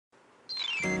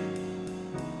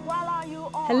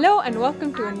Hello and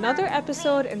welcome to another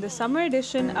episode in the summer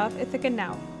edition of Ithaca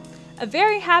Now. A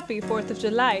very happy 4th of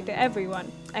July to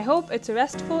everyone. I hope it's a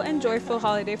restful and joyful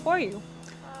holiday for you.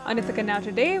 On Ithaca Now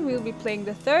today, we'll be playing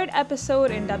the third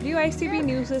episode in WICB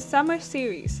News' summer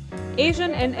series,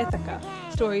 Asian in Ithaca,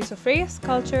 Stories of Race,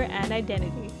 Culture, and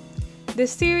Identity.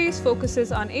 This series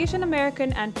focuses on Asian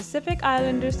American and Pacific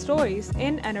Islander stories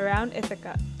in and around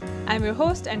Ithaca. I'm your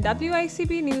host and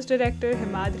WICB News Director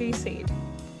Himadri Said.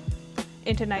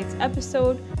 In tonight's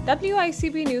episode,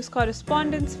 WICB News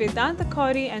correspondents Vedanta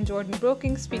Kauri and Jordan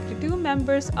Broking speak to two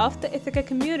members of the Ithaca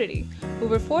community who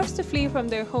were forced to flee from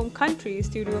their home countries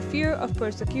due to a fear of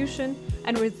persecution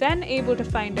and were then able to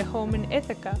find a home in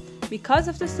Ithaca because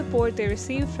of the support they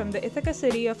received from the Ithaca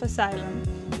City of Asylum.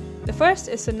 The first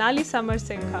is Sonali Samar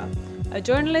Singha, a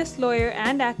journalist, lawyer,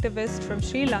 and activist from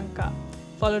Sri Lanka,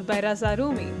 followed by Raza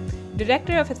Rumi,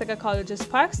 Director of Ithaca College's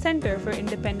Park Center for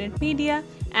Independent Media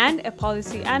and a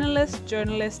policy analyst,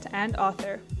 journalist, and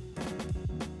author.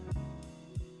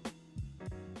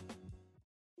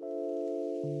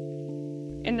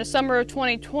 In the summer of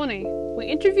 2020, we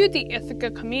interviewed the Ithaca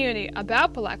community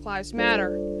about Black Lives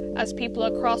Matter as people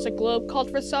across the globe called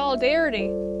for solidarity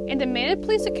and demanded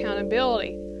police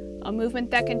accountability, a movement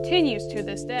that continues to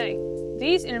this day.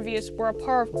 These interviews were a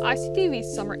part of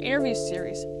ICTV's summer interview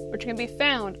series, which can be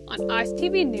found on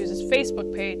ICTV News'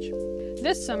 Facebook page.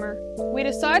 This summer, we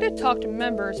decided to talk to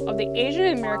members of the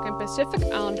Asian American Pacific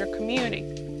Islander community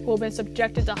who have been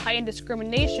subjected to heightened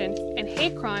discrimination and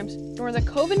hate crimes during the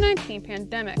COVID-19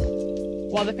 pandemic.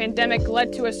 While the pandemic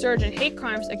led to a surge in hate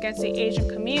crimes against the Asian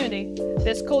community,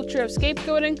 this culture of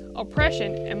scapegoating,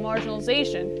 oppression, and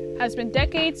marginalization has been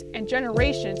decades and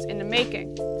generations in the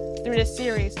making. Through this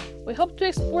series, we hope to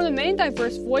explore the many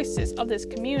diverse voices of this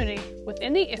community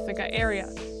within the Ithaca area.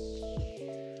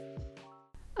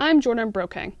 I'm Jordan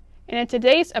Broking, and in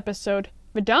today's episode,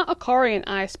 Vedanta Kauri and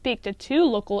I speak to two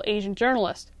local Asian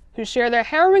journalists who share their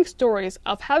harrowing stories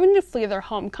of having to flee their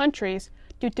home countries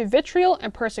due to vitriol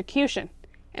and persecution,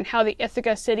 and how the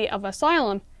Ithaca City of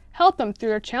Asylum helped them through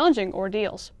their challenging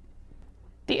ordeals.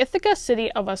 The Ithaca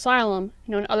City of Asylum,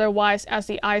 known otherwise as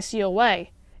the ICOA,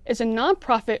 is a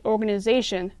non-profit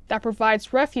organization that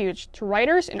provides refuge to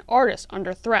writers and artists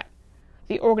under threat.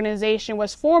 The organization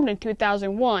was formed in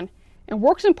 2001 and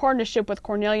works in partnership with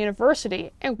Cornell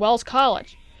University and Wells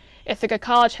College. Ithaca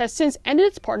College has since ended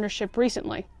its partnership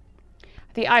recently.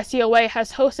 The ICOA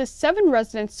has hosted 7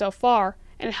 residents so far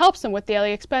and helps them with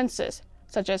daily expenses,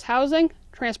 such as housing,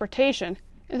 transportation,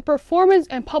 and the performance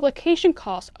and publication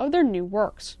costs of their new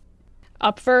works.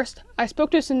 Up first, I spoke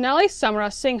to Sonali Samar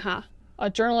Singha, a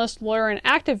journalist, lawyer, and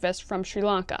activist from Sri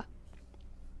Lanka.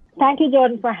 Thank you,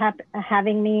 Jordan, for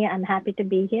having me. I'm happy to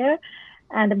be here.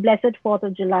 And a blessed 4th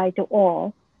of July to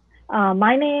all.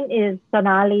 My name is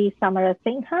Sonali Samar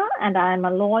Singha, and I'm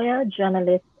a lawyer,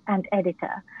 journalist, and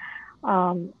editor.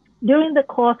 During the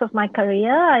course of my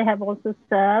career, I have also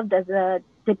served as a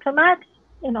diplomat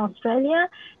in Australia,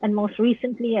 and most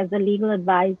recently as a legal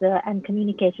advisor and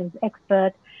communications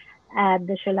expert at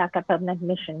the Sri Lanka Permanent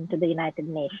Mission to the United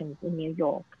Nations in New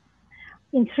York.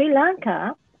 In Sri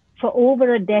Lanka, for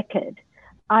over a decade,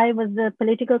 I was a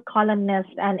political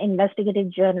columnist and investigative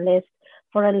journalist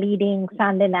for a leading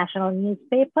Sunday national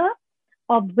newspaper,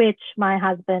 of which my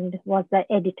husband was the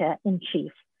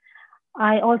editor-in-chief.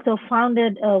 I also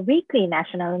founded a weekly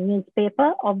national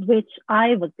newspaper, of which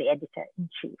I was the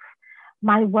editor-in-chief.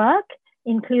 My work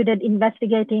included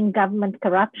investigating government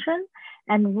corruption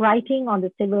and writing on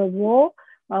the civil war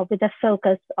with a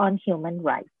focus on human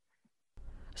rights.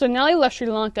 So Sonali left Sri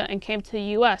Lanka and came to the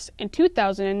U.S. in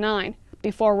 2009,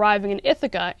 before arriving in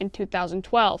Ithaca in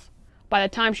 2012. By the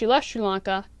time she left Sri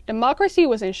Lanka, democracy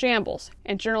was in shambles,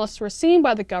 and journalists were seen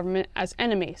by the government as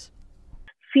enemies.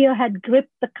 Fear had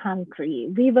gripped the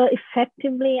country. We were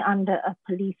effectively under a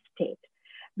police state.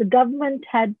 The government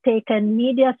had taken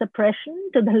media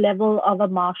suppression to the level of a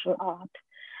martial art.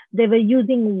 They were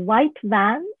using white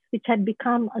vans, which had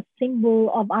become a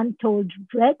symbol of untold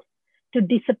dread, to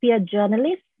disappear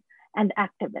journalists and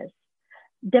activists.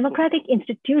 Democratic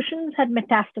institutions had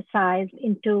metastasized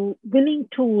into willing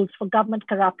tools for government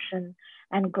corruption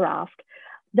and graft.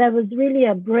 There was really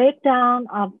a breakdown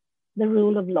of the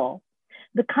rule of law.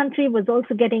 The country was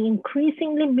also getting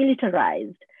increasingly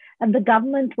militarized, and the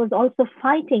government was also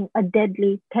fighting a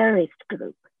deadly terrorist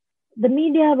group. The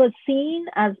media was seen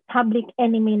as public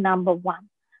enemy number one.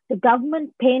 The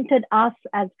government painted us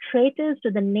as traitors to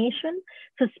the nation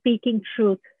for speaking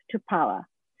truth to power.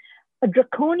 A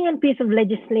draconian piece of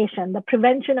legislation, the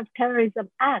Prevention of Terrorism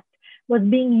Act, was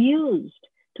being used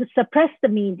to suppress the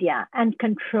media and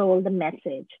control the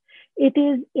message. It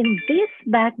is in this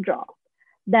backdrop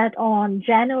that on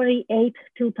January 8,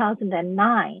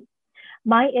 2009,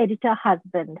 my editor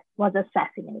husband was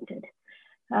assassinated.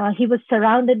 He was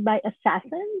surrounded by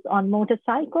assassins on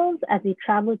motorcycles as he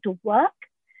traveled to work,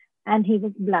 and he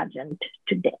was bludgeoned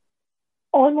to death.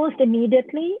 Almost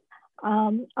immediately,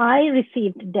 I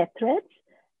received death threats,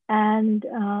 and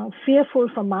fearful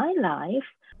for my life.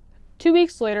 2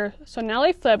 weeks later,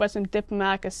 Sonali fled by some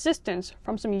diplomatic assistance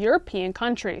from some European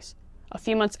countries. A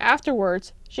few months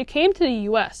afterwards, she came to the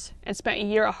U.S. and spent a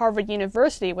year at Harvard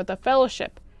University with a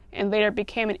fellowship, and later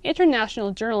became an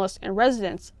international journalist in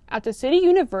residence at the City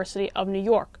University of New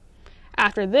York.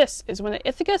 After this is when the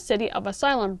Ithaca City of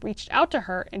Asylum reached out to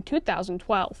her in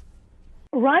 2012.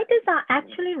 Writers are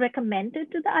actually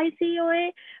recommended to the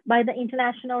ICOA by the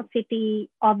International City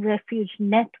of Refuge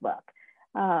Network,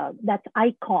 that's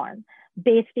ICORN,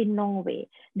 based in Norway.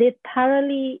 They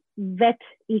thoroughly vet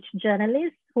each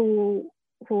journalist who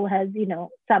has,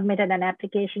 submitted an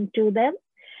application to them,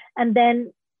 and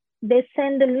then they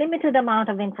send a limited amount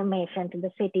of information to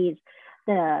the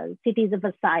cities of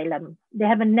asylum. They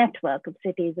have a network of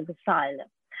cities of asylum.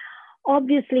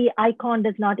 Obviously, ICORN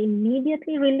does not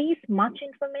immediately release much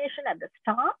information at the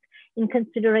start in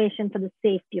consideration for the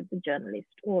safety of the journalist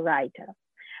or writer.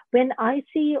 When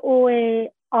ICOA,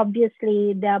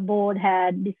 obviously, their board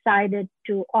had decided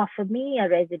to offer me a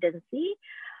residency,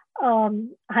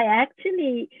 I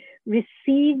actually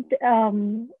received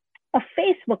a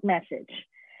Facebook message,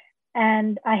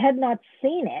 and I had not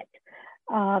seen it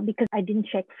because I didn't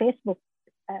check Facebook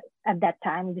at that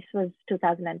time. This was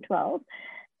 2012.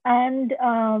 And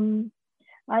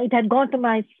it had gone to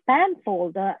my spam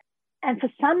folder. And for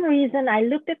some reason, I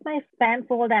looked at my spam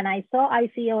folder and I saw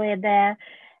ICOA there.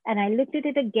 And I looked at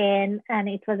it again, and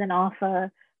it was an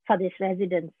offer for this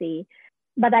residency.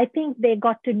 But I think they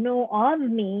got to know of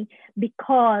me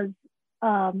because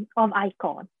of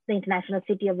ICORN, the International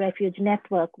City of Refuge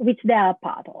Network, which they are a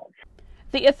part of.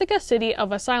 The Ithaca City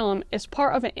of Asylum is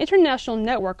part of an international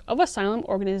network of asylum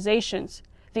organizations.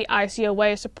 The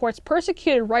ICOA supports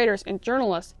persecuted writers and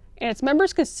journalists, and its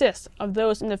members consist of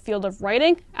those in the field of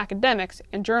writing, academics,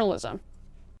 and journalism.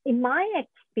 In my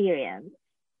experience,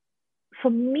 for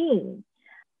me,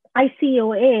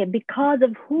 ICOA, because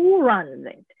of who runs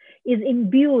it, is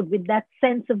imbued with that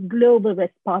sense of global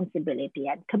responsibility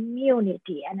and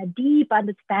community and a deep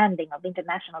understanding of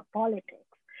international politics.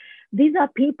 These are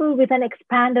people with an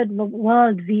expanded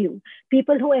worldview,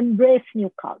 people who embrace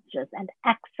new cultures and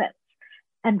accept.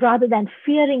 And rather than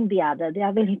fearing the other, they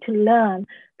are willing to learn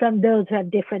from those who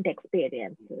have different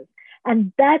experiences.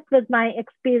 And that was my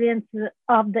experience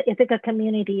of the Ithaca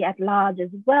community at large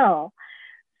as well.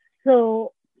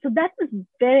 So that was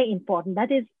very important.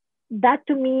 That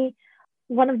to me,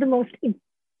 one of the most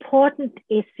important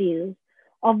issues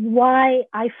of why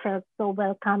I felt so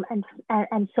welcome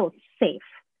and so safe.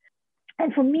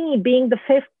 And for me, being the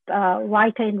fifth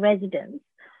writer in residence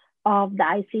of the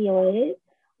ICOA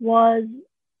was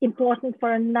important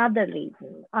for another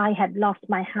reason. I had lost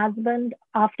my husband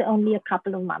after only a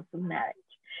couple of months of marriage,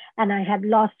 and I had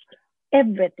lost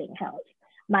everything else.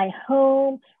 My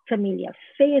home, familiar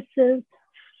faces,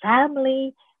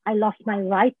 family. I lost my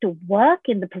right to work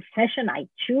in the profession I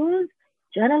choose,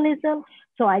 journalism.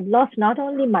 So I lost not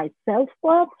only my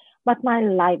self-worth, but my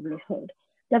livelihood.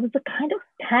 There was a kind of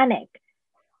panic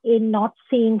in not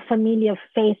seeing familiar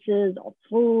faces or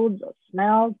foods or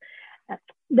smells.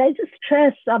 There's a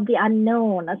stress of the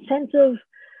unknown, a sense of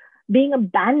being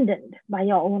abandoned by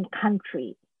your own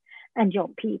country and your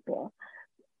people.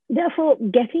 Therefore,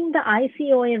 getting the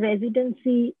ICOA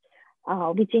residency,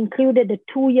 which included a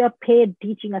 2-year paid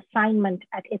teaching assignment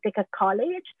at Ithaca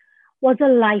College, was a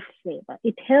lifesaver.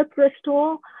 It helped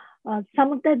restore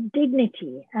some of that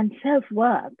dignity and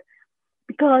self-worth,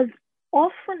 because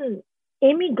often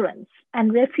immigrants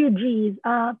and refugees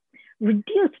are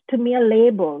reduced to mere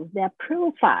labels. They're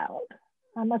profiled.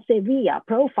 I must say we are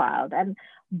profiled and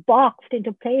boxed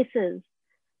into places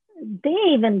they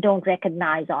even don't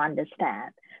recognize or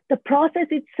understand. The process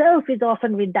itself is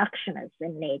often reductionist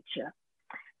in nature.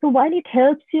 So while it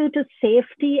helps you to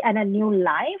safety and a new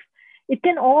life, it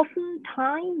can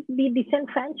oftentimes be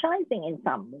disenfranchising in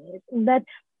some ways, in that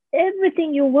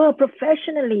everything you were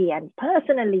professionally and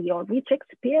personally, your rich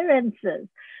experiences,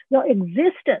 your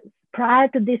existence prior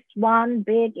to this one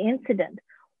big incident,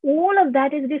 all of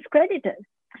that is discredited.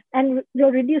 And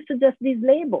you're reduced to just these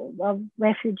labels of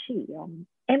refugee or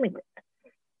immigrant.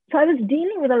 So I was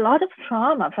dealing with a lot of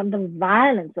trauma from the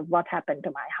violence of what happened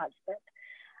to my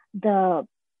husband,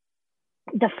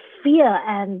 the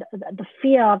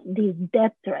fear of these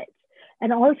death threats,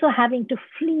 and also having to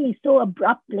flee so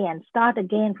abruptly and start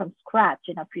again from scratch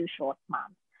in a few short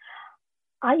months.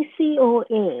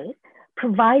 ICOA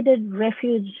provided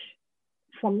refuge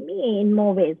for me in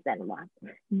more ways than one.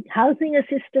 Housing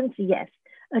assistance, yes.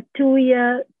 A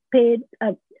 2-year paid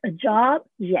a job,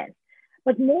 yes.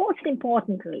 But most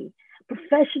importantly,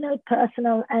 professional,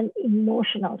 personal, and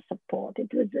emotional support.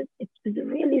 It was a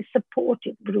really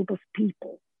supportive group of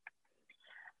people.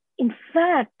 In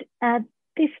fact, at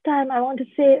this time, I want to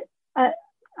say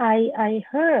I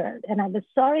heard, and I was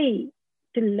sorry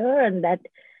to learn that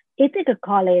Ithaca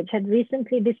College had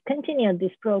recently discontinued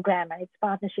this program and its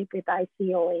partnership with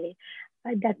ICOA.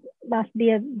 That must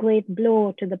be a great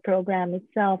blow to the program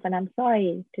itself, and I'm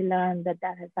sorry to learn that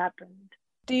that has happened.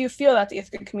 Do you feel that the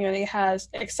Ithaca community has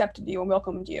accepted you and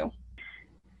welcomed you?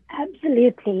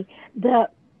 Absolutely.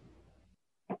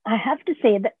 I have to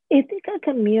say the Ithaca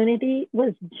community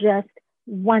was just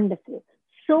wonderful,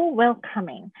 so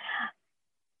welcoming.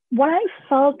 What I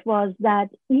felt was that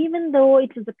even though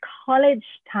it was a college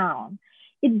town,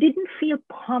 it didn't feel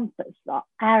pompous or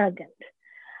arrogant.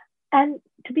 And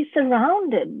to be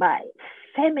surrounded by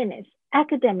feminists,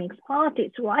 academics,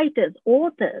 artists, writers,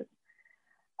 authors,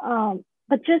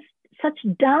 but just such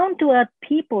down to earth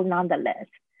people nonetheless.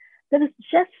 There was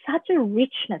just such a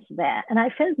richness there. And I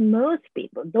felt most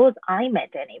people, those I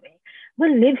met anyway, were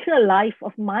living a life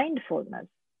of mindfulness.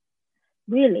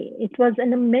 Really, it was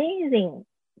an amazing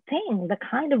thing, the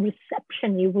kind of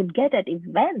reception you would get at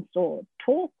events or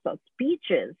talks or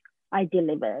speeches I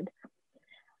delivered.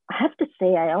 I have to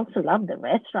say, I also love the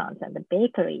restaurants and the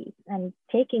bakeries and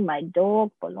taking my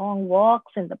dog for long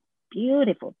walks in the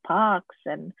beautiful parks.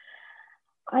 And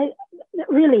I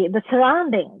really, the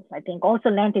surroundings, I think, also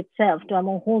lent itself to a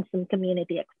more wholesome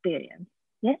community experience.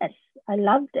 Yes, I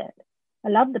loved it. I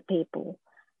loved the people.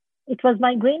 It was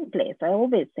my green place. I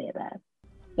always say that.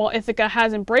 While Ithaca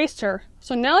has embraced her,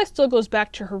 Sonali still goes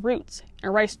back to her roots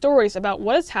and writes stories about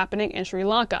what is happening in Sri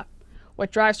Lanka.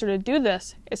 What drives her to do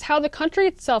this is how the country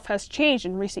itself has changed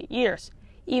in recent years,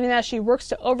 even as she works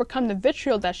to overcome the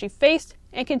vitriol that she faced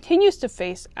and continues to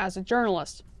face as a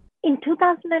journalist. In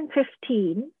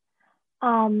 2015,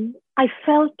 I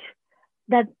felt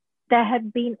that there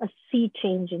had been a sea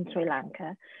change in Sri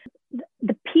Lanka.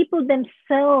 The people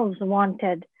themselves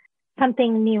wanted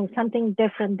something new, something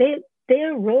different. They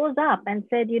rose up and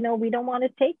said, we don't want to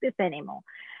take this anymore.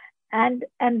 And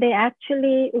they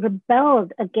actually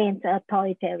rebelled against the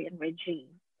authoritarian regime.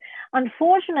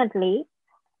 Unfortunately,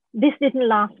 this didn't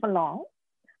last for long.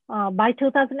 By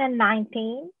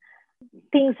 2019,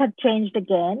 things had changed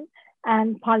again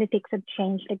and politics had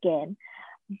changed again.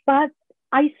 But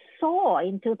I saw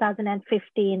in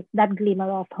 2015 that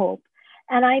glimmer of hope.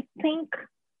 And I think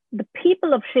the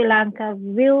people of Sri Lanka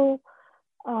will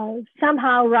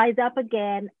somehow rise up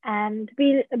again and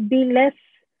be less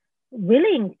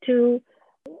willing to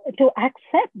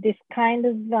accept this kind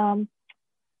of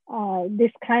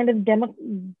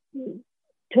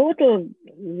total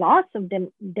loss of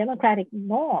democratic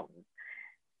norms.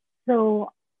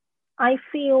 So I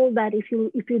feel that if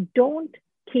you don't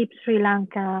keep Sri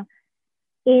Lanka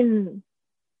in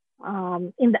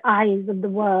the eyes of the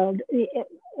world,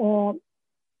 or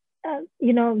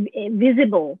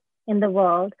visible in the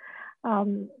world,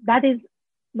 that is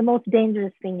the most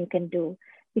dangerous thing you can do,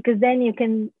 because then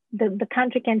the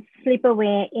country can slip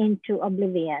away into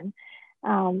oblivion,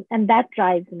 and that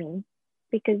drives me,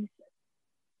 because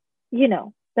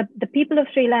the people of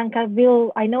Sri Lanka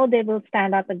I know they will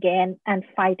stand up again and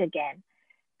fight again,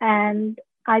 and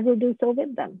I will do so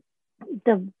with them.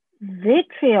 The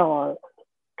vitriol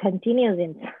continues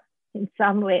in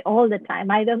some way all the time.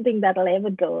 I don't think that'll ever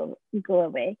go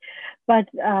away, but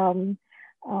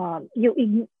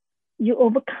you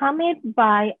overcome it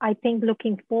by, I think,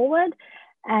 looking forward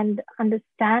and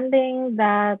understanding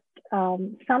that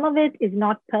some of it is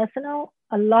not personal.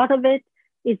 A lot of it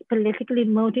is politically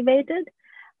motivated.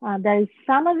 There is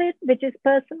some of it which is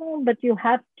personal, but you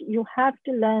have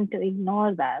to learn to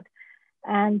ignore that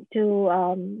and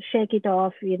to shake it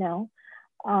off,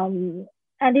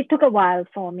 and it took a while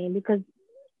for me, because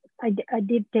I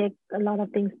did take a lot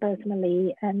of things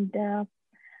personally, and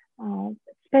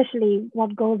especially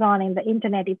what goes on in the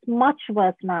internet. It's much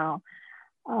worse now.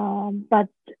 But,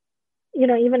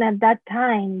 even at that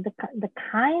time, the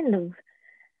kind of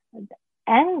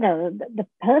anger, the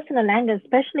personal anger,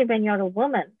 especially when you're a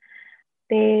woman,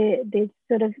 they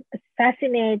sort of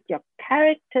assassinate your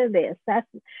character.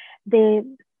 They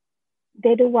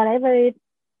do whatever it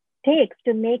takes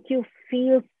to make you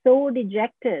feel so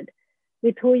dejected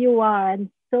with who you are and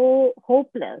so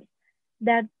hopeless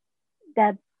that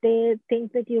they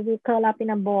think that you will curl up in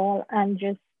a ball and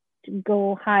just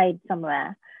go hide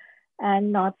somewhere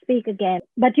and not speak again.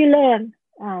 But you learn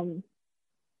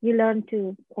you learn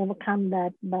to overcome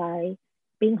that by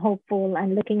being hopeful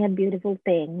and looking at beautiful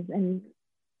things and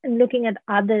looking at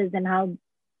others and how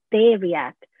they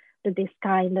react to this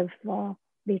kind of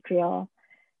vitriol.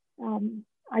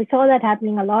 I saw that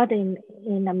happening a lot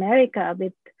in America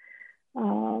with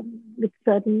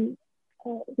certain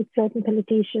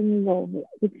politicians or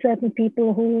with certain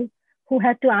people who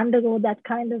had to undergo that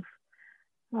kind of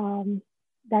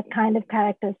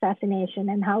character assassination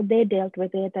and how they dealt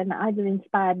with it, and I was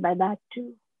inspired by that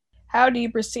too. How do you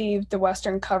perceive the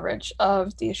Western coverage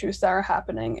of the issues that are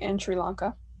happening in Sri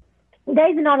Lanka? There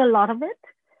is not a lot of it.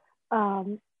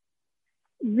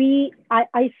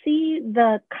 I see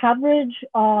the coverage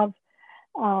of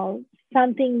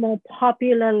something more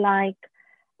popular like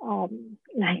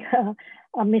Mrs.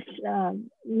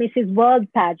 World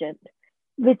pageant,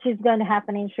 which is going to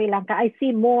happen in Sri Lanka. I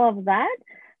see more of that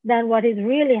than what is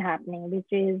really happening,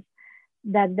 which is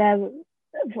that there,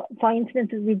 for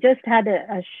instance, we just had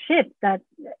a ship that,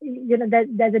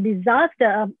 there's a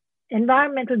disaster,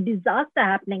 environmental disaster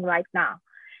happening right now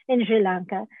in Sri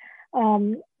Lanka,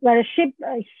 where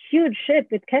a huge ship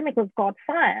with chemicals caught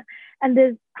fire, and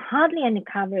there's hardly any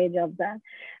coverage of that.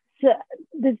 So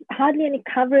there's hardly any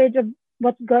coverage of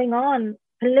what's going on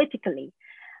politically.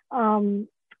 And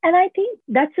I think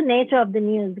that's the nature of the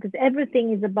news, because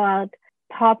everything is about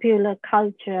popular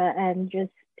culture and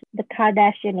just the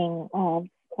Kardashianing of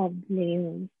the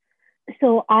news.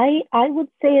 So I would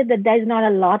say that there's not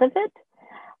a lot of it.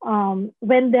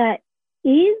 When there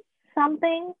is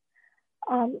something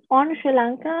on Sri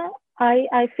Lanka,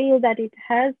 I feel that it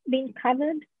has been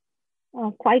covered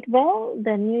quite well.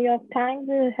 The New York Times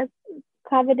has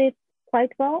covered it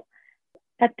quite well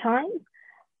at times.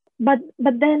 But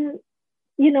then,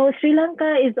 Sri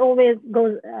Lanka is always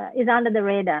is under the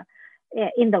radar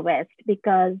in the West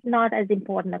because not as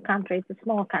important a country. It's a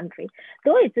small country,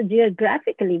 though it's a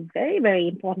geographically very, very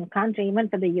important country, even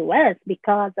for the US,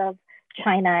 because of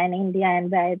China and India and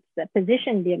where it's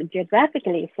positioned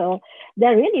geographically. So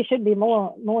there really should be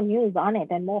more news on it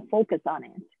and more focus on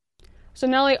it.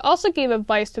 Sonali also gave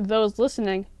advice to those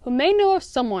listening who may know of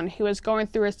someone who is going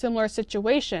through a similar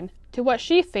situation to what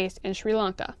she faced in Sri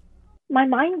Lanka. My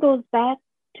mind goes back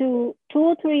to 2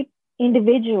 or 3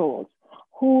 individuals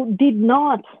who did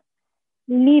not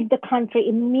leave the country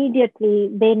immediately.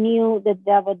 They knew that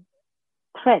there were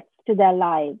threats to their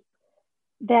lives.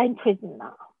 They're in prison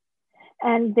now,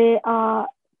 and they are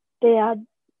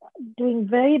doing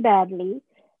very badly.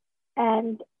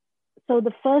 And so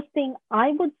the first thing I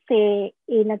would say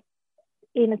in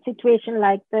a situation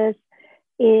like this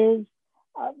is,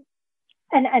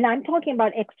 and I'm talking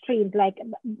about extremes, like,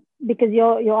 because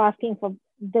you're asking for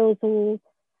those who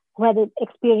had an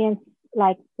experience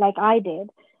like I did.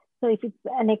 So if it's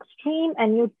an extreme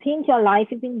and you think your life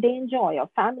is in danger or your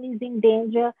family is in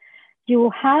danger, you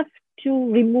have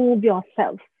to remove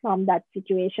yourself from that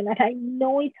situation. And I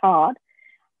know it's hard.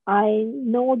 I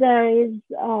know there's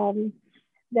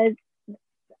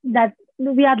that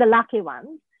we are the lucky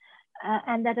ones,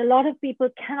 and that a lot of people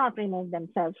cannot remove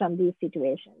themselves from these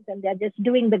situations, and they're just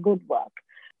doing the good work.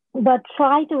 But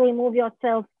try to remove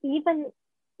yourself even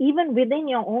within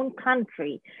your own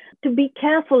country, to be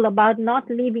careful about not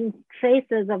leaving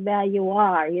traces of where you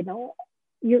are.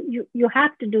 You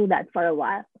have to do that for a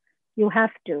while. You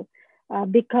have to,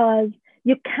 because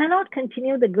you cannot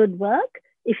continue the good work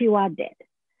if you are dead.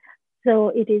 So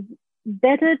it is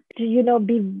better to,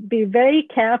 be very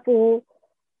careful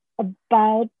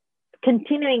about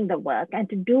continuing the work, and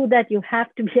to do that, you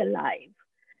have to be alive.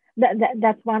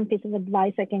 That's one piece of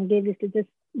advice I can give, is to just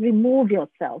remove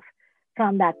yourself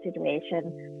from that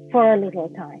situation for a little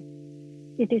time.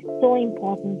 It is so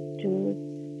important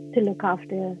to look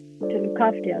after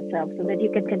yourself so that you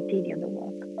can continue the work.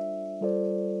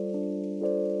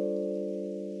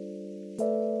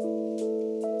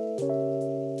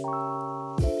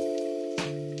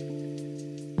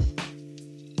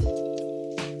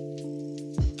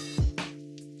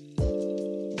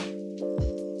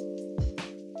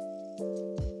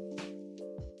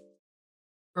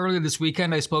 Earlier this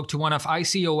weekend, I spoke to one of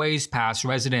ICOA's past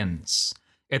residents,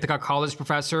 Ithaca College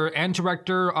professor and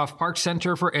director of Park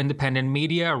Center for Independent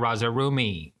Media, Raza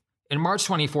Rumi. In March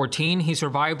 2014, he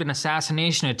survived an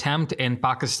assassination attempt in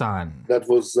Pakistan. That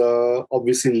was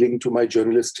obviously linked to my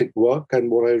journalistic work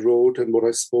and what I wrote and what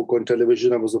I spoke on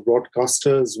television. I was a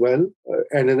broadcaster as well,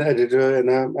 and an editor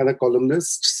and a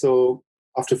columnist. So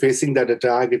after facing that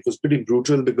attack, it was pretty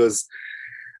brutal because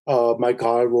my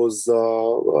car was,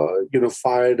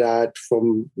 fired at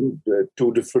from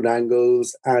 2 different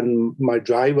angles, and my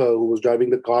driver, who was driving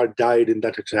the car, died in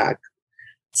that attack.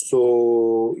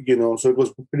 So, so it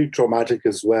was pretty traumatic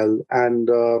as well. And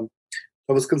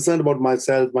I was concerned about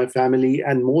myself, my family,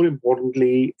 and more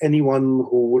importantly, anyone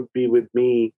who would be with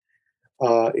me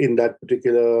in that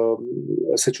particular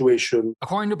situation.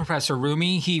 According to Professor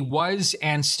Rumi, he was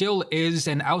and still is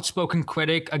an outspoken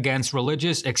critic against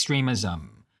religious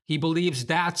extremism. He believes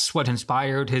that's what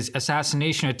inspired his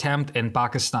assassination attempt in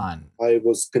Pakistan. I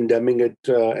was condemning it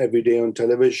every day on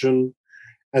television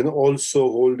and also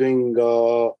holding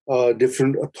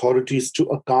different authorities to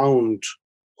account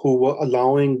who were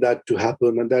allowing that to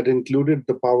happen. And that included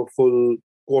the powerful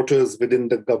quarters within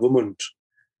the government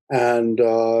and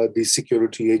the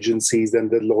security agencies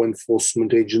and the law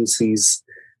enforcement agencies.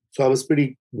 So I was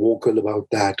pretty vocal about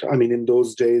that. I mean, in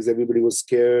those days, everybody was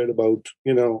scared about,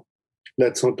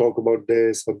 let's not talk about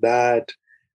this or that.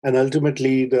 And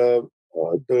ultimately, the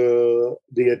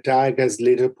attack, as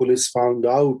later police found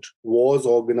out, was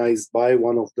organized by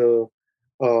one of the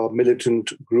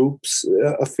militant groups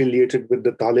affiliated with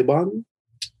the Taliban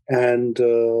and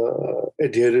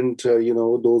adherent,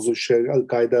 those who share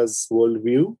Al-Qaeda's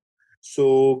worldview.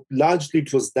 So largely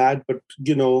it was that, but,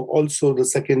 also the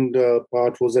second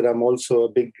part was that I'm also a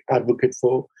big advocate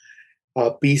for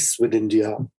peace with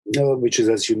India, which is,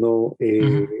 as you know,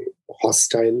 a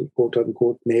hostile, quote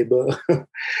unquote, neighbor.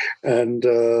 And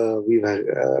we've had,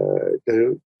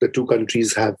 the two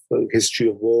countries have a history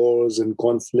of wars and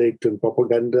conflict and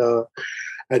propaganda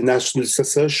and nationalist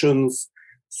assertions.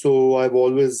 So I've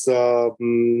always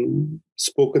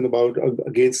spoken about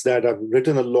against that. I've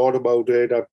written a lot about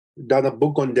it. I've done a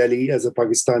book on Delhi as a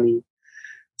Pakistani.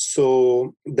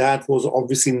 So that was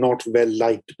obviously not well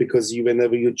liked because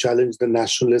whenever you challenge the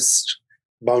nationalist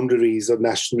boundaries or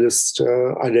nationalist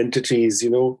identities,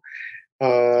 you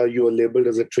are labeled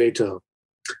as a traitor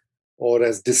or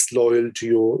as disloyal to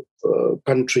your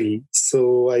country.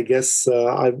 So I guess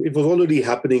it was already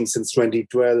happening since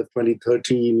 2012,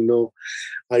 2013.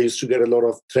 I used to get a lot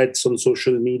of threats on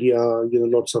social media,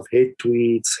 lots of hate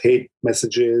tweets, hate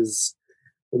messages,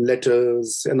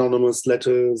 letters, anonymous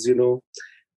letters,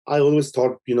 I always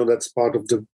thought, that's part of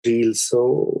the deal.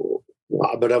 So,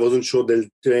 but I wasn't sure they'll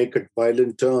take a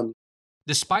violent turn.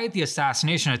 Despite the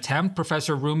assassination attempt,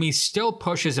 Professor Rumi still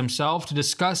pushes himself to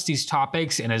discuss these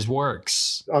topics in his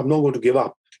works. I'm not going to give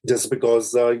up just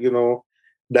because,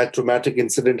 that traumatic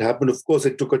incident happened. Of course,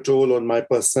 it took a toll on my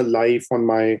personal life, on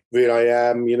where I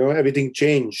am. Everything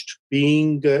changed.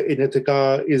 Being in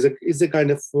Ithaca is a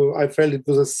kind of, I felt it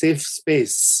was a safe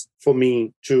space for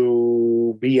me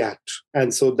to be at.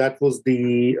 And so that was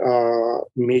the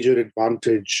major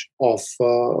advantage of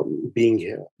being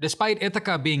here. Despite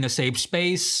Ithaca being a safe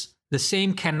space, the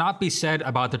same cannot be said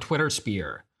about the Twitter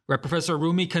sphere, where Professor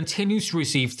Rumi continues to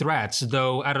receive threats,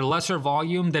 though at a lesser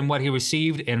volume than what he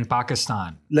received in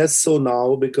Pakistan. Less so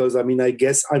now because, I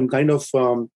guess I'm kind of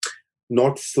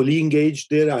not fully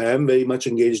engaged there. I am very much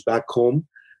engaged back home.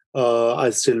 I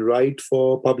still write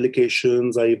for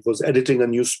publications. I was editing a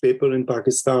newspaper in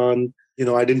Pakistan.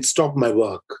 I didn't stop my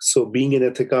work. So being in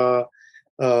Ithaca,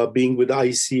 being with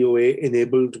ICOA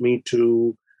enabled me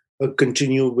to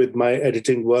continue with my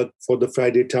editing work for the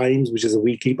Friday Times, which is a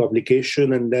weekly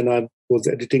publication. And then I was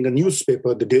editing a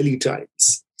newspaper, the Daily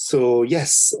Times. So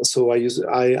yes, so I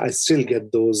still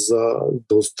get those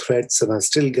threats, and I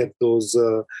still get those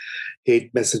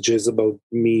hate messages about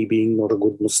me being not a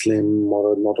good Muslim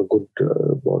or not a good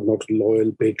or not a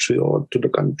loyal patriot to the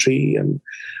country, and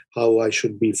how I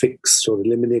should be fixed or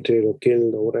eliminated or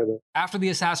killed or whatever. After the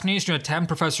assassination attempt,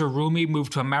 Professor Rumi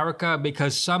moved to America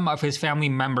because some of his family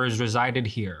members resided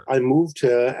here. I moved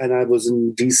here and I was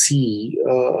in DC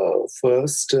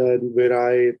first, where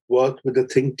I worked with the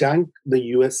think tank, the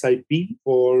USIP,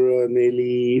 for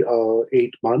nearly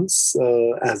 8 months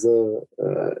as a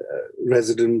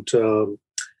resident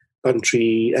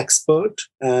country expert.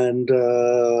 And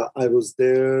I was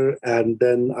there, and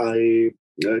then I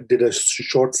did a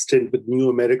short stint with New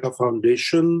America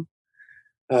Foundation.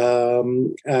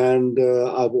 And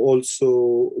I've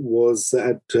also was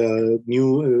at the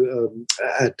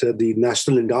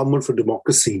National Endowment for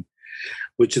Democracy,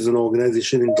 which is an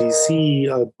organization in DC,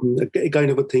 a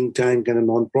kind of a think tank and a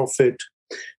nonprofit.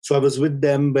 So I was with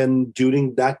them when,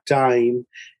 during that time,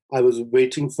 I was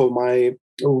waiting for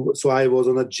so I was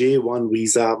on a J1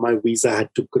 visa. My visa had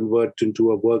to convert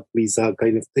into a work visa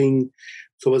kind of thing.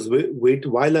 So I was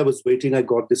while I was waiting, I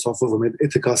got this offer from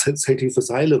Ithaca Society for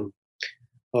Asylum,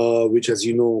 which, as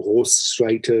you know, hosts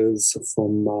writers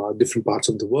from different parts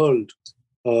of the world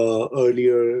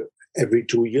earlier every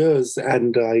 2 years.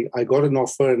 And I got an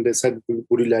offer, and they said,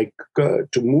 would you like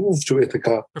to move to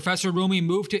Ithaca? Professor Rumi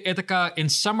moved to Ithaca in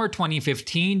summer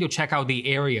 2015 to check out the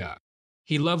area.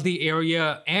 He loved the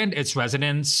area and its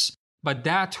residents, but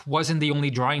that wasn't the only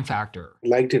drawing factor. I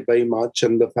liked it very much,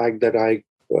 and the fact that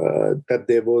that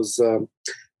there was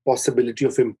possibility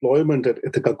of employment at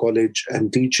Ithaca College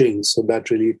and teaching, so that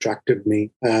really attracted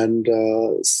me, and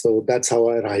so that's how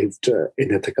I arrived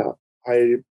in Ithaca.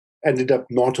 I ended up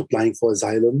not applying for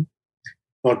asylum,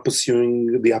 not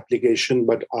pursuing the application,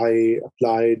 but I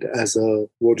applied as for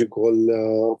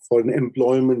an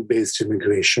employment-based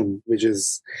immigration,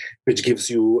 which gives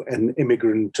you an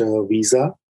immigrant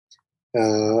visa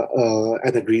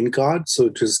and a green card. So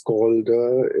it is called,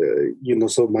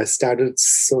 so my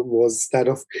status was that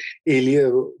of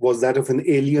an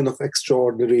alien of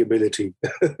extraordinary ability.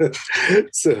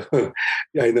 So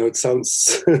yeah, I know it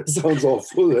sounds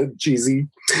awful and cheesy,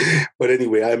 but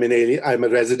anyway, I'm a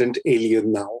resident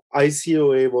alien now.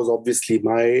 ICOA was obviously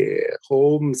my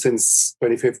home since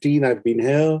 2015. I've been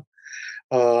here.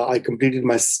 I completed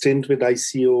my stint with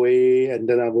ICOA, and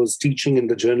then I was teaching in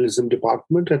the journalism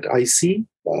department at IC.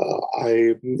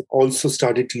 I also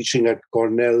started teaching at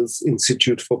Cornell's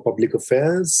Institute for Public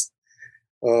Affairs,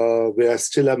 where I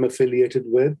still am affiliated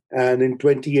with. And in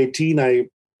 2018, I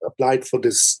applied for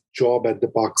this job at the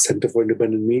Park Center for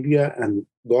Independent Media and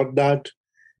got that.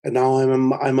 And now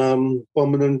I'm a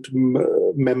permanent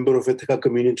member of Ithaca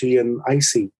community and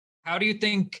IC. How do you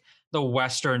think the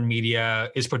Western media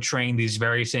is portraying these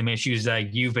very same issues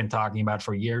that you've been talking about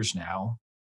for years now?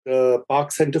 The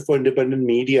Park Center for Independent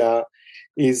Media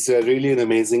is really an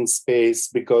amazing space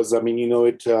because,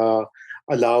 it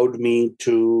allows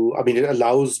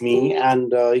me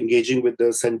and engaging with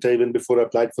the center even before I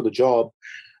applied for the job,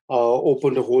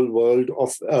 opened a whole world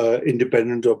of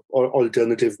independent or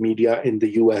alternative media in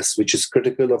the US, which is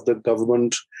critical of the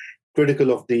government,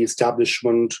 critical of the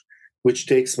establishment, which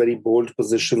takes very bold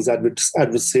positions,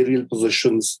 adversarial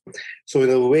positions. So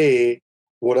in a way,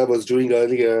 what I was doing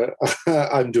earlier,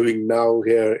 I'm doing now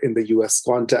here in the US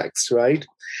context, right?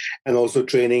 And also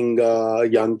training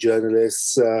young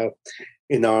journalists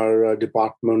in our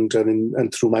department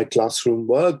and through my classroom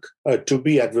work to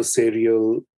be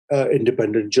adversarial,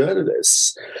 independent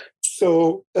journalists.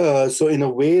 So in a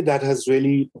way, that has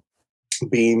really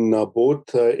been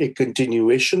both a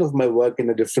continuation of my work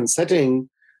in a different setting,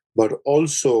 but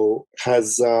also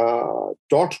has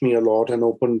taught me a lot and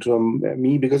opened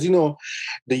me because, the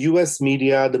US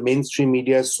media, the mainstream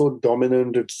media is so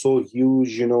dominant, it's so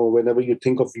huge. Whenever you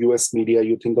think of US media,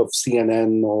 you think of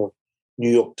CNN or New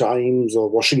York Times or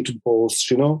Washington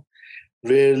Post,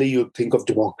 Rarely you think of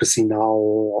Democracy Now!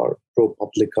 Or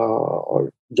ProPublica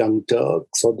or Young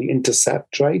Turks or The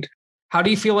Intercept, right? How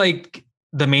do you feel like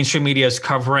the mainstream media is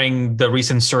covering the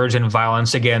recent surge in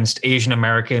violence against Asian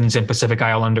Americans and Pacific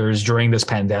Islanders during this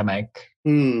pandemic?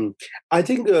 I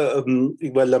think,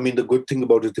 the good thing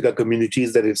about Ithaca community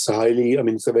is that it's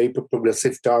it's a very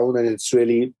progressive town, and it's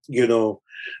really,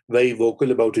 very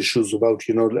vocal about issues about,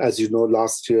 as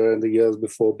last year and the years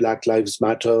before, Black Lives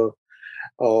Matter,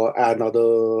 and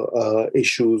other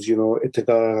issues.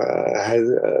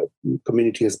 Ithaca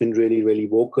community has been really, really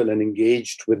vocal and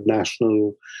engaged with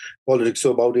national politics.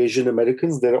 So about Asian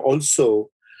Americans, they're also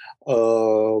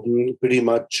pretty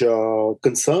much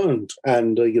concerned.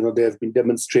 And, there have been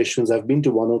demonstrations. I've been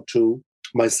to one or two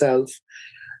myself.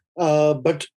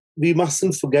 But we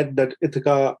mustn't forget that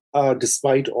Ithaca,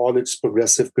 despite all its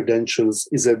progressive credentials,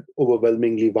 is an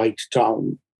overwhelmingly white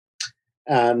town.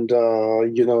 And,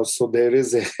 so there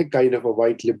is a kind of a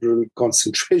white liberal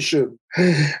concentration,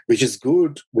 which is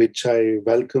good, which I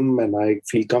welcome and I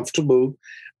feel comfortable,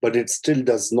 but it still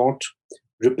does not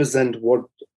represent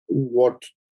what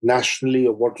nationally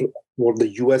or what the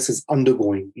US is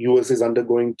undergoing. US is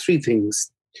undergoing three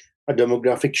things: a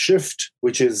demographic shift,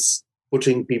 which is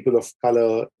putting people of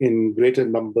color in greater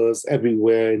numbers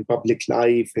everywhere in public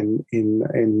life, in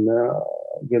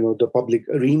the public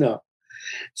arena.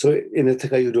 So in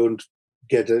Ithaca, you don't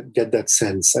get that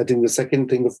sense. I think the second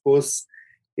thing, of course,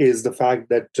 is the fact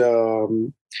that,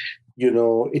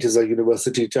 it is a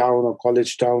university town or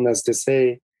college town, as they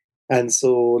say. And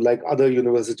so like other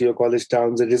university or college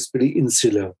towns, it is pretty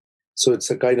insular. So it's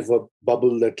a kind of a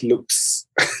bubble that looks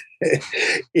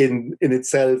in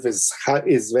itself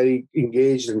is very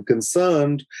engaged and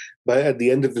concerned. But at the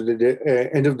end of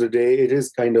the day, it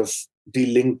is kind of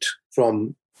delinked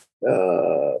from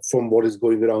what is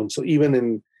going around. So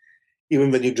even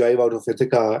when you drive out of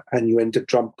Ithaca and you enter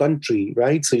Trump country,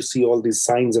 right? So you see all these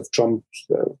signs of Trump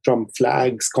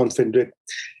flags, Confederate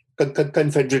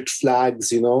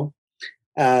flags,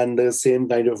 and the same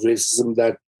kind of racism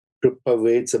that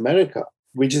pervades America,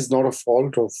 which is not a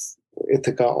fault of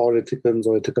Ithaca or Ithacans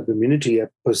or Ithaca community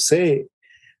per se,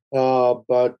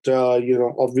 But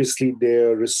obviously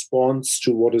their response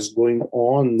to what is going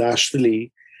on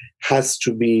nationally has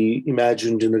to be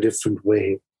imagined in a different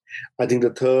way. I think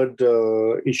the third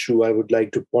issue I would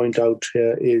like to point out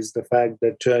here is the fact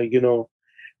that,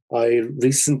 I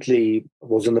recently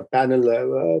was on a panel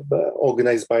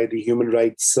organized by the Human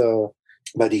Rights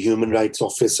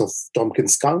Office of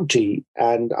Tompkins County,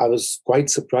 and I was quite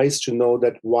surprised to know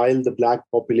that while the Black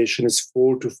population is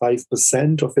 4 to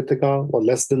 5% of Ithaca, or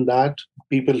less than that,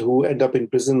 people who end up in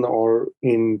prison or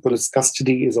in police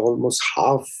custody is almost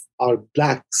half are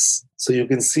Blacks. So you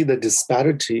can see the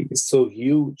disparity is so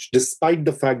huge, despite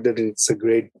the fact that it's a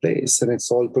great place and it's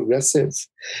all progressive.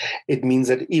 It means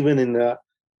that even in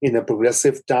a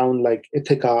progressive town like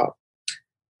Ithaca,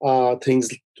 things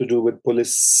to do with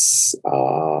police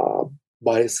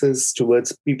biases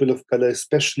towards people of color,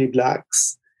 especially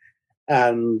Blacks,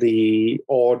 and the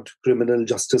odd criminal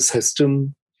justice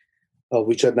system,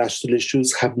 which are national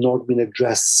issues, have not been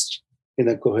addressed in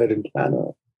a coherent manner.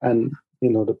 And,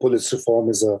 the police reform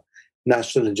is a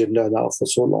national agenda now for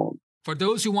so long. For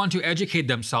those who want to educate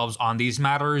themselves on these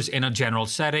matters in a general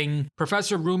setting,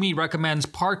 Professor Rumi recommends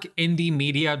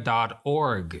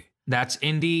parkindymedia.org. That's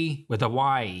Indie with a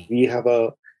Y. We have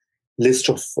a list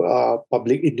of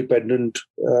public independent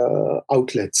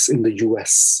outlets in the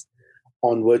US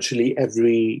on virtually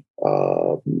every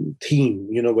theme,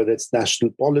 whether it's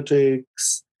national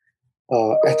politics,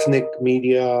 ethnic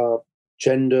media,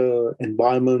 gender,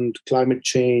 environment, climate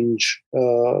change,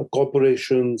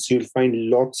 corporations. You'll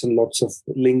find lots and lots of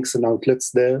links and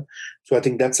outlets there. So I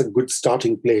think that's a good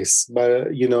starting place. But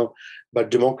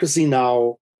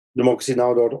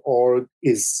democracynow.org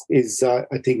is I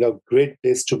think a great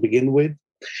place to begin with.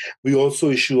 We also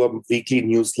issue a weekly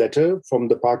newsletter from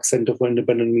the Park Center for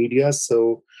Independent Media.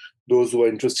 So those who are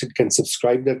interested can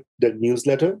subscribe that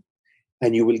newsletter,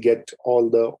 and you will get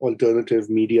all the alternative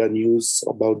media news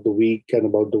about the week and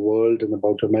about the world and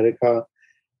about America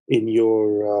in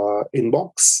your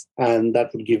inbox. And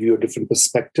that will give you a different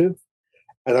perspective.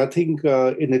 And I think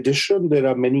in addition, there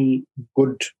are many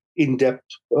good in-depth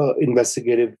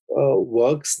investigative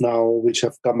works now which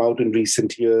have come out in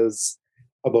recent years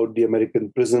about the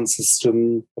American prison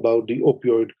system, about the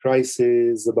opioid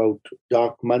crisis, about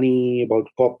dark money, about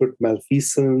corporate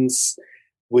malfeasance,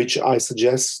 which I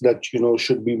suggest that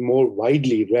should be more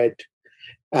widely read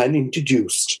and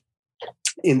introduced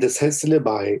in the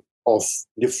syllabi of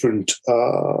different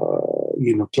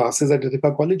classes at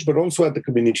Ithaca College, but also at the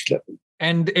community level.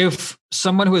 And if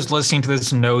someone who is listening to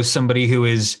this knows somebody who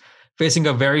is facing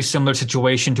a very similar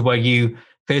situation to what you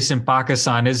face in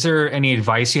Pakistan, is there any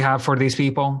advice you have for these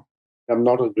people? I'm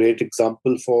not a great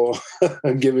example for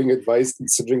giving advice,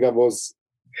 considering I was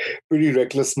pretty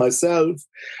reckless myself.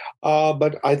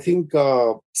 But I think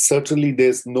certainly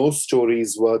there's no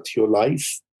stories worth your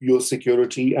life. Your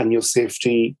security and your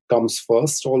safety comes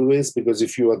first always, because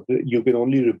if you can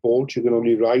only report, you can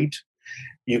only write,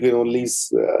 you can only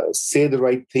say the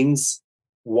right things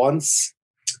once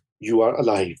you are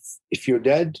alive. If you're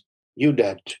dead, you're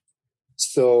dead.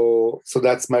 So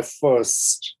that's my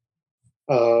first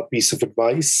piece of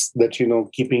advice, that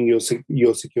keeping your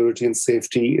security and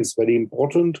safety is very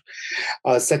important.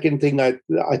 Second thing I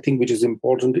think which is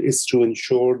important is to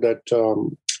ensure that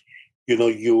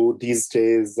you these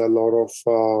days a lot of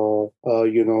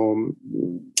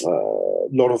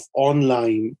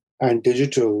online and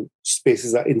digital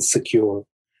spaces are insecure.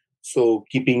 So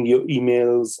keeping your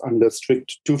emails under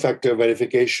strict two-factor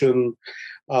verification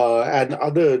and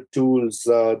other tools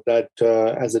that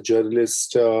as a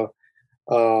journalist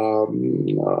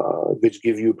which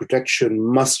give you protection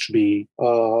must be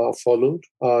followed.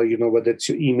 Whether it's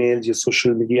your emails, your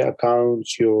social media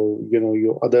accounts, your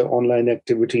other online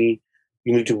activity,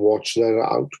 you need to watch that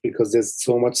out, because there's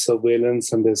so much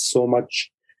surveillance and there's so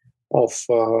much of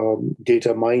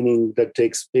data mining that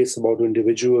takes place about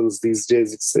individuals these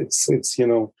days. It's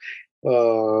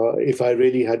if I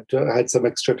really had some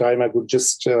extra time, I could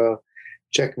just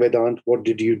check Vedant, what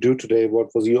did you do today?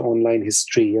 What was your online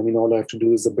history? I mean, all I have to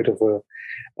do is a bit of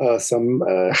some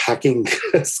hacking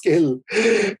skill,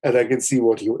 and I can see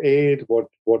what you ate, what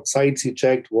sites you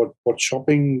checked, what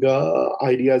shopping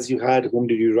ideas you had, whom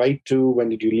did you write to, when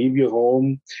did you leave your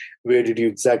home, where did you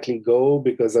exactly go?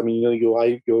 Because I mean,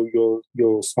 your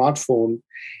smartphone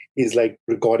is like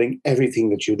recording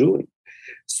everything that you're doing.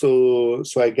 So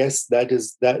I guess that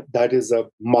is a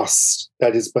must.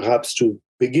 That is perhaps to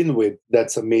begin with,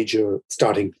 that's a major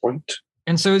starting point.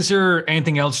 And so is there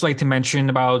anything else you'd like to mention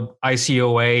about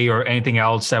ICOA or anything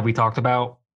else that we talked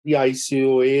about? The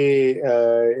ICOA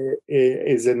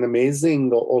is an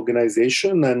amazing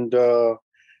organization, and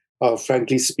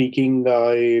Frankly speaking,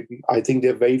 I think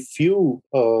there are very few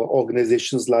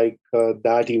organizations like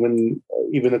that,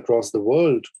 even across the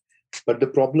world. But the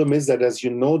problem is that, as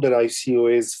you know, that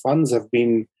ICOA's funds have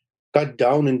been cut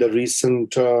down in the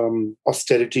recent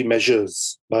austerity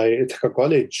measures by Ithaca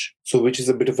College, so which is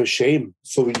a bit of a shame.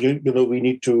 So we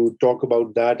need to talk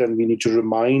about that, and we need to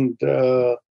remind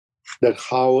that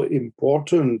how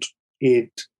important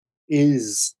it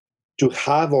is to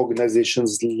have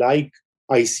organizations like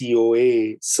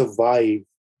ICOA survive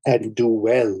and do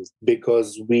well,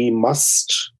 because we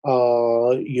must,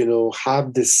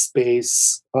 have this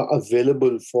space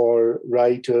available for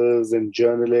writers and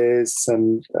journalists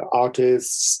and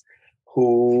artists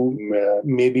who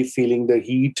may be feeling the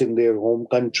heat in their home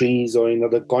countries or in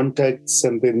other contexts,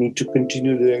 and they need to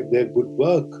continue their good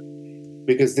work,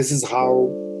 because this is how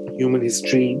human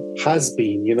history has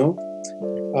been,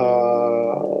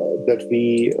 that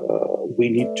we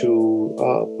need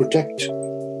to protect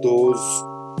those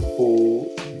who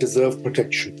deserve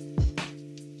protection.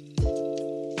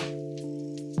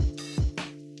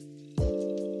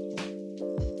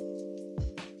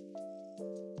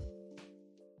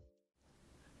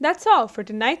 That's all for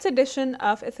tonight's edition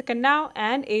of Ithaca Now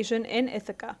and Asian in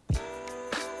Ithaca.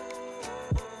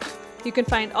 You can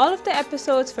find all of the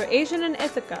episodes for Asian in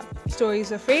Ithaca,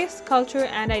 stories of race, culture,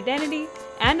 and identity,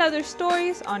 and other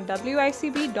stories on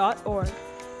wicb.org.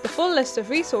 The full list of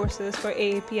resources for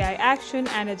AAPI action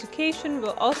and education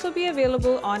will also be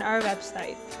available on our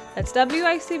website. That's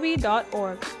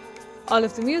wicb.org. All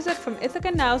of the music from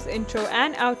Ithaca Now's intro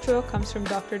and outro comes from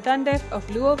Dr. Dundiff of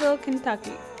Louisville,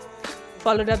 Kentucky.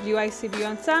 Follow WICB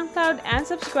on SoundCloud and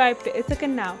subscribe to Ithaca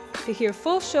Now to hear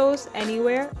full shows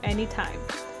anywhere, anytime.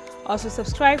 Also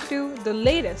subscribe to The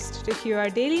Latest to hear our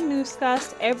daily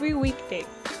newscast every weekday.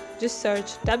 Just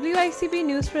search WICB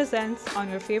News Presents on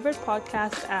your favorite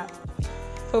podcast app.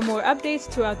 For more updates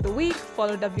throughout the week,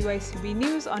 follow WICB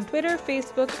News on Twitter,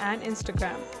 Facebook, and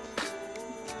Instagram.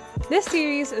 This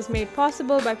series is made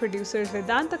possible by producers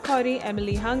Vedanta Kauri,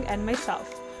 Emily Hung, and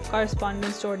myself,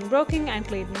 correspondents Jordan Broking and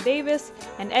Clayton Davis,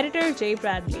 and editor Jay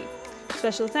Bradley.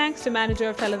 Special thanks to Manager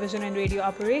of Television and Radio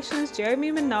Operations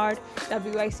Jeremy Menard,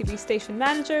 WICB Station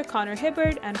Manager Connor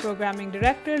Hibbard, and Programming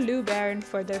Director Lou Barron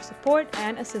for their support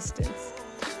and assistance.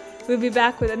 We'll be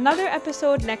back with another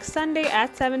episode next Sunday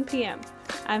at 7 p.m.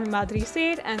 I'm Himadri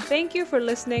Said, and thank you for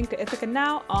listening to Ithaca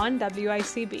Now on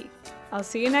WICB. I'll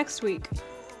see you next week.